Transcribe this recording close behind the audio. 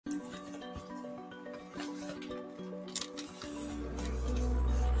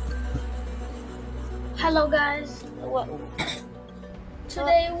Hello guys, What?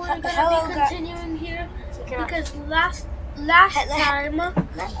 today we're gonna be continuing here because last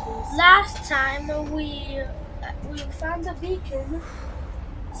time we found the beacon.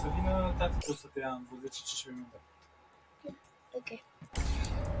 Okay.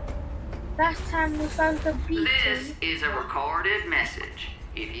 Last time we found the beacon. This is a recorded message.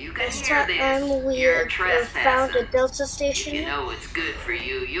 If you can Last hear time this, we you're found a trespassing. Delta If station. you know it's good for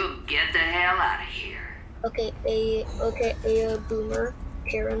you, you'll get the hell out of here. Okay, a boomer,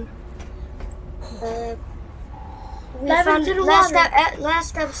 Karen. We found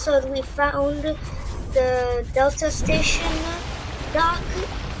last episode. We found the Delta station dock,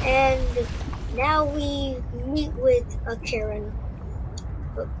 and now we meet with a Karen.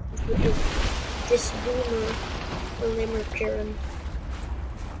 This boomer, limmer Karen.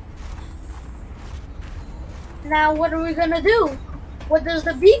 Now what are we gonna do? What does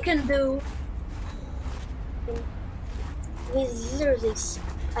the beacon do? We literally,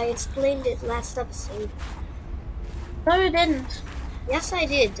 I explained it last episode. No, you didn't. Yes, I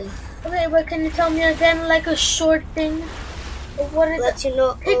did. Okay, but can you tell me again, like a short thing? Of what it Let you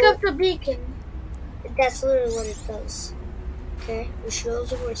know. Pick up the beacon. That's literally what it does. Okay, it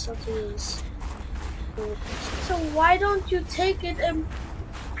shows you where something is. So why don't you take it and?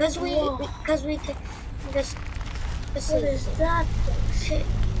 Because we can. This what is that? Okay.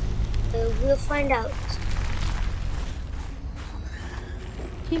 We'll find out.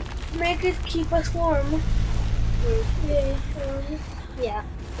 Make it keep us warm. Yay, warm. Yeah.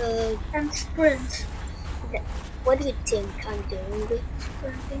 And sprint. What do you think I'm doing?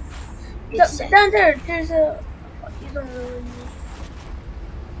 Sprinting. Down there, there's a. You don't really need.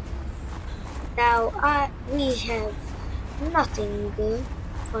 Now, we have nothing good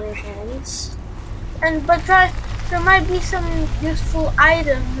on our hands. But there might be some useful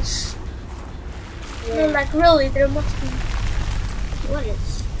items. Yeah. No, like really, there must be. What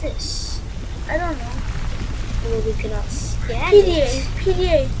is this? I don't know. Well, we cannot scan PDA. it.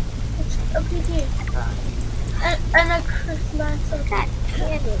 PDA. It's a PDA. And a crystalline. God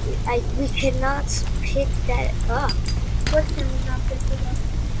damn it. We cannot pick that up. What can we not pick it up?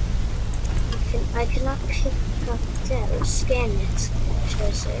 I cannot pick up that or scan it, should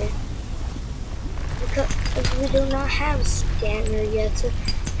I say. Because we do not have a scanner yet.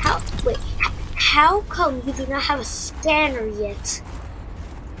 How come you do not have a scanner yet?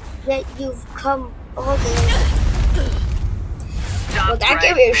 Yet you've come all the way. Stop that right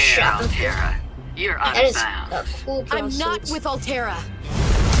gave me a there, shock. Altera. You're That is unbound. a cool I'm not with Altera.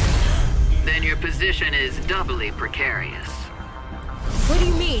 Then your position is doubly precarious. What do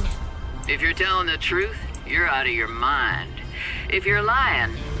you mean? If you're telling the truth, you're out of your mind. If you're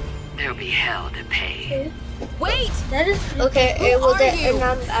lying, there'll be hell to pay. Wait! That is okay. Who are you? And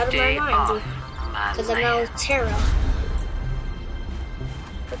I'm out of Stay my off mind my because I'm now land. Tara.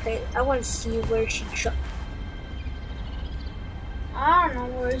 Okay, I want to see where she jumped. I don't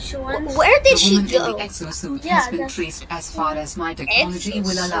know where she went. Where did The she woman in go? the exosuit Yeah, has been that's- traced as far as my technology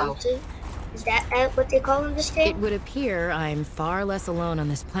will allow. Exosuit? Is that what they call in this It game? would appear I'm far less alone on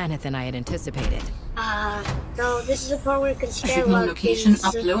this planet than I had anticipated. No, this is the part where you can scan a Signal lot of location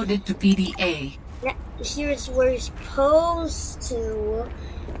things. uploaded to PDA. Here's where you're supposed to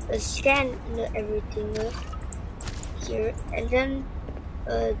scan everything here, and then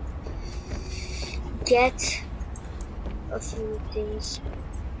get a few things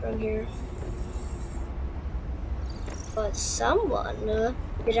from here. But someone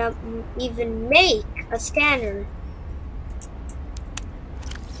did not even make a scanner.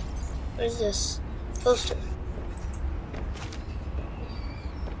 What is this? Poster.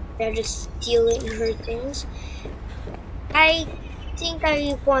 They're just stealing her things. I think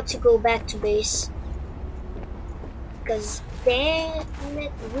I want to go back to base. Because damn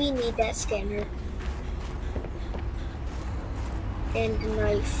it, we need that scanner. And the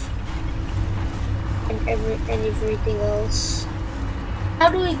knife. And everything else. How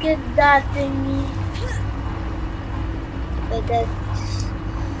do we get that thingy? But that's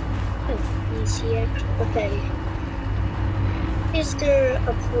easy actually. Okay. Is there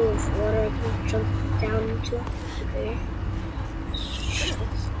a pool of water I can jump down into? Okay.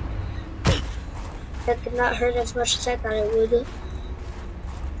 That did not hurt as much as I thought it would.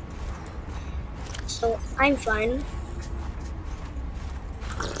 So I'm fine.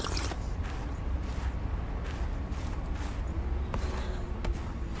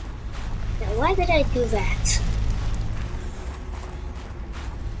 Now why did I do that?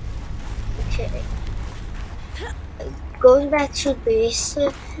 Okay. Going back to base,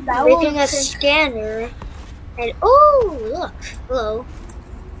 making a scanner, and oh look, hello.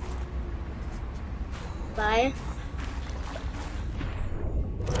 Bye.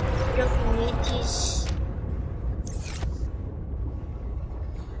 I don't need these.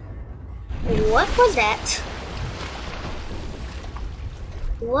 What was that?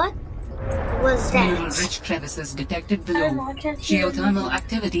 What was that? Mineral-rich crevices detected below. Geothermal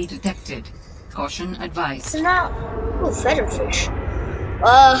activity detected. Caution advised. Now, oh, feather fish.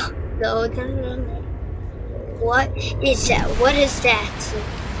 No. What is that? What is that?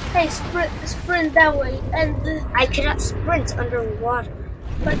 Hey, sprint that way, and I cannot sprint underwater.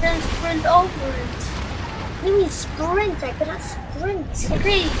 but then sprint over it. What do you mean sprint? I cannot sprint.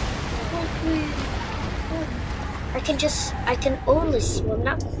 Okay. I can only swim,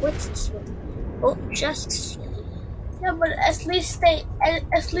 not quit to swim. Oh, just swim. Yeah, but at least Okay, I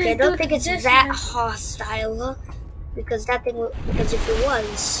don't think it's that hostile, because if it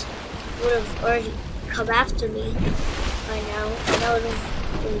was, it would have already come after me by now, and I would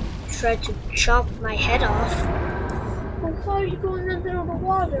have tried to chop my head off. Well, how are you going under the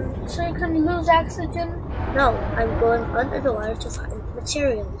water? So you can lose oxygen? No, I'm going under the water to find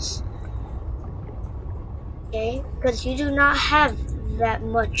materials. Okay, because you do not have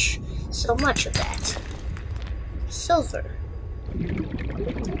so much of that. Silver.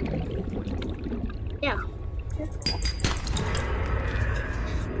 Yeah.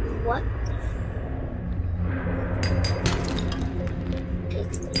 What?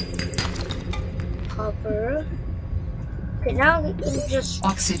 Copper. Okay, now we can just...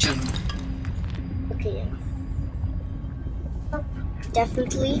 Oxygen. Okay, yeah.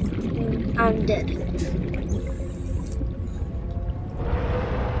 Definitely, I'm dead.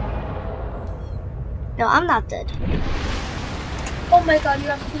 No, I'm not dead. Oh my god, you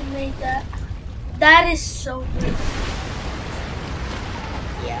actually made that. That is so good.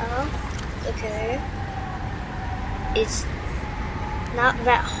 Yeah, okay. It's not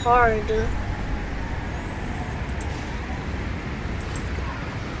that hard.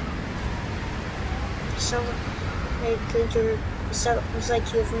 Sounds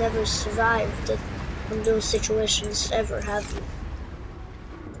like you've never survived in those situations ever, have you?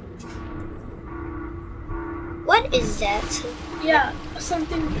 What is that? Yeah,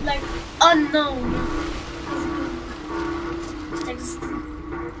 something like unknown.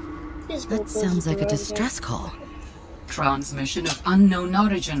 That sounds like a distress call. Transmission of unknown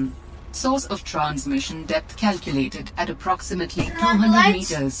origin. Source of transmission depth calculated at approximately 200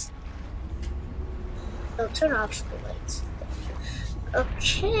 meters. I'll turn off the lights.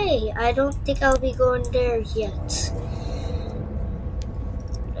 Okay, I don't think I'll be going there yet.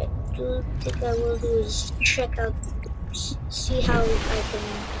 What I do think I will do is check out, see how I can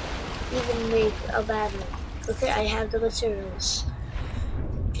even make a battery. Okay, I have the materials,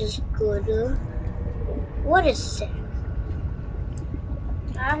 which is good. What is that?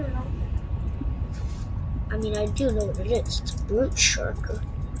 I don't know. I mean, I do know what it is. It's a brute shark.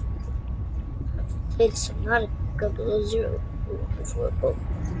 It's Subnautica below zero before. Oh,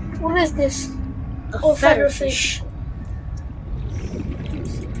 What is this? a feather fish.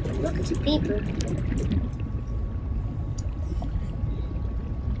 Look at the beaver.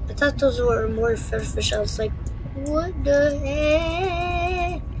 I thought those were more feather fish. I was like, what the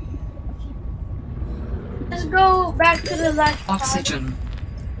heck? Let's go back to the last part. Oxygen.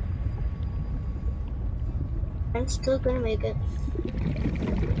 I'm still gonna make it.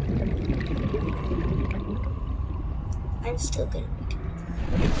 I'm still gonna make it.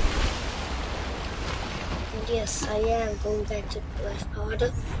 And yes, I am going back to the last pod.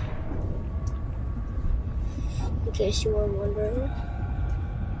 In case you were wondering.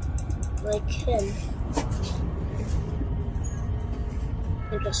 Like him.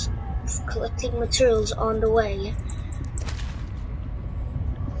 I'm just collecting materials on the way.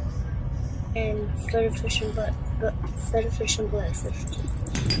 And feather fish and blackfish.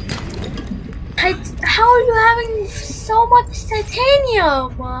 How are you having so much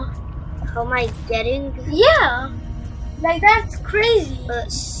titanium? How am I getting? Yeah, like that's crazy.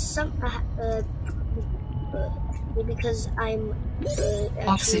 Because I'm actually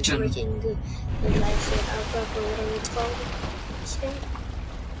Oxygen. breaking the life outback or whatever it's called.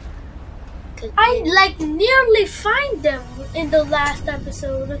 I like nearly find them in the last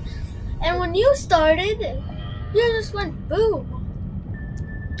episode, and when you started, you just went boom,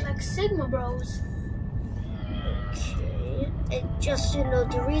 like Sigma Bros. Okay, and just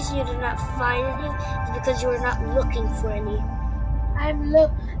the reason you did not find any is because you were not looking for any. I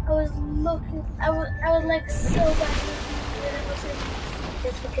was looking. I was like so bad looking, and I was like,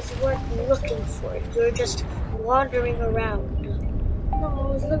 That's because you weren't looking for it. You were just wandering around. no, I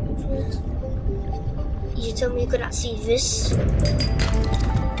was looking for it. You told me you could not see this.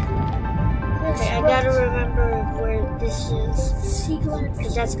 Yeah, Okay, I gotta remember where this is. Seagland.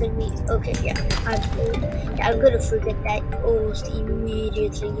 Because that's gonna be okay. Yeah, I'm gonna forget that almost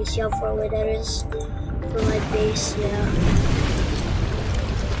immediately. You see how far away that is from my base? Yeah.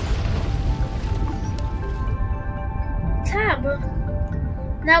 Tab.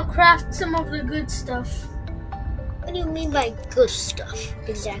 Now craft some of the good stuff. What do you mean by good stuff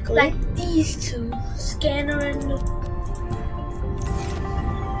exactly? Like these two, scanner and.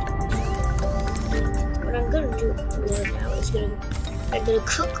 What I'm gonna do right now is I'm gonna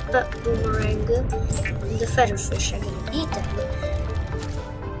cook the boomerang and the feather fish. I'm gonna eat them.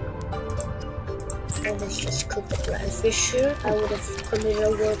 And let's just cook the feather fish here. I would have committed a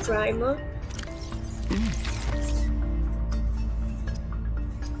war crime.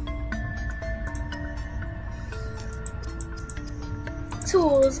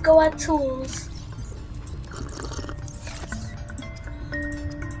 Tools, go at tools.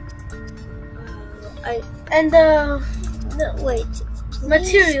 And wait,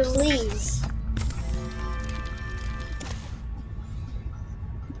 materials. Please.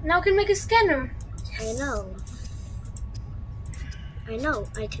 Now I can make a scanner. I know.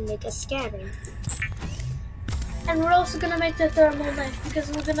 I can make a scanner. And we're also gonna make the thermal knife because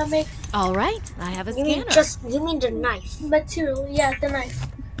we're gonna make All right, I have a scanner. You mean the knife? material. Yeah, the knife.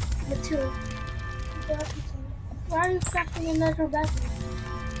 Material. Why are you crafting another battery?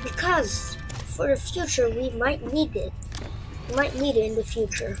 Because for the future we might need it. We might need it in the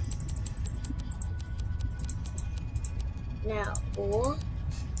future. Now, or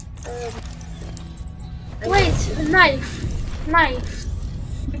Wait, knife. Knife.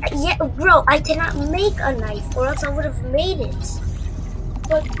 yeah, bro, I cannot make a knife, or else I would have made it.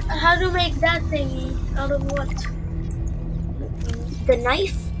 But how to make that thingy? Out of what? The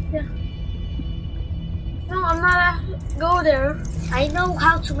knife? Yeah. No, I'm not. Go there. I know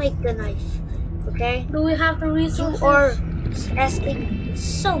how to make the knife. Okay. Do we have the resources? You are asking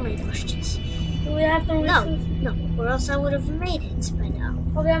so many questions. Do we have the resources? No, or else I would have made it by now.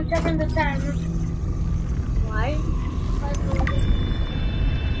 Okay, I'm checking the time. Why?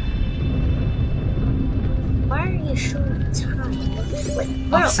 Why are you showing the time? Wait,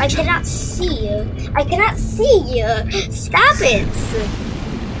 bro, I cannot see you. I cannot see you. Stop it.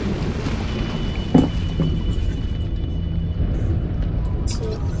 So,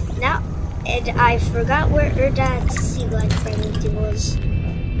 now, and I forgot where that sea glide fragment was.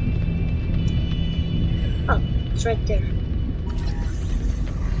 Oh, it's right there.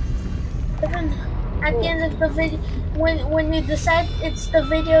 Even at the end of the video, when you decide it's the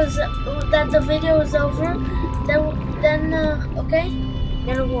videos that the video is over, then okay.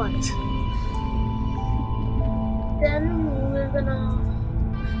 Then what?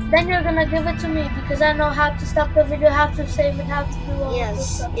 Then you're gonna give it to me because I know how to stop the video, how to save it, how to do all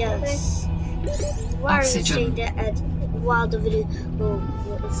this stuff. Yes. Why are you saying that while the video?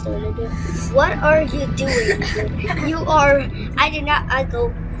 What's the video? What are you doing? You are. I did not. I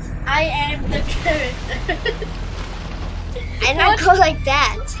go. I am the character. I not go like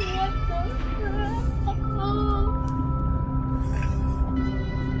that.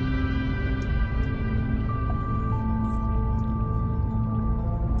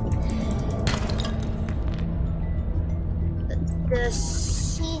 The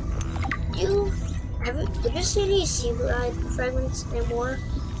sea. Did you see any sea glide fragments anymore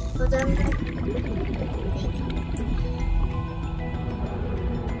of them?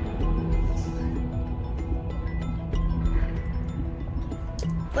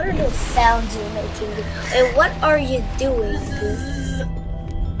 What are those sounds you're making? And what are you doing?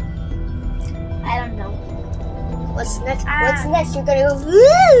 I don't know. What's next? What's next? You're gonna go.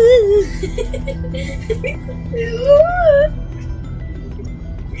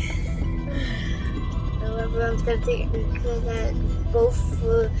 Everyone's gonna think that both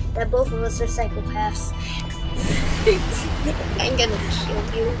of us are psychopaths. I'm gonna kill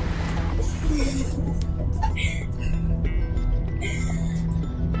you.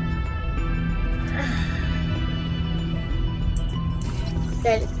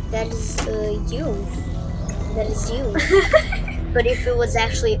 That is you. That is you. But if it was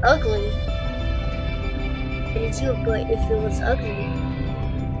actually ugly, it is you. But if it was ugly,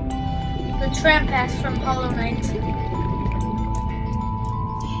 The Trampass from Hollow Knight.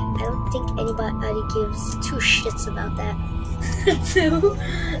 I don't think anybody gives two shits about that. Two.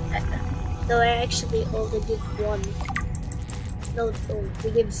 No, I actually only give one. No,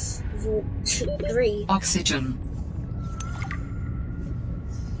 he gives three. Oxygen.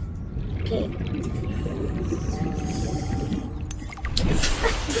 Okay.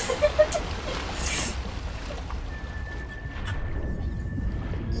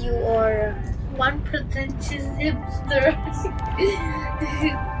 You are hipster.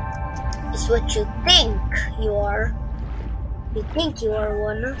 It's what you think you are. You think you are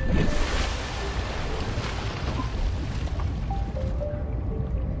one.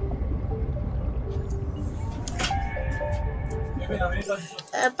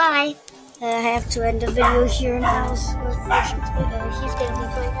 Bye. I have to end the video here now. So he's gonna be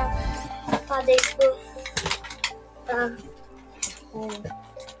going out. Bye, days.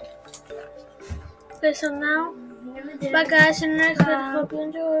 Okay, so now, bye guys, in the next video, hope you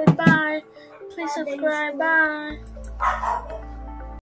enjoyed. Bye. Please subscribe. Bye.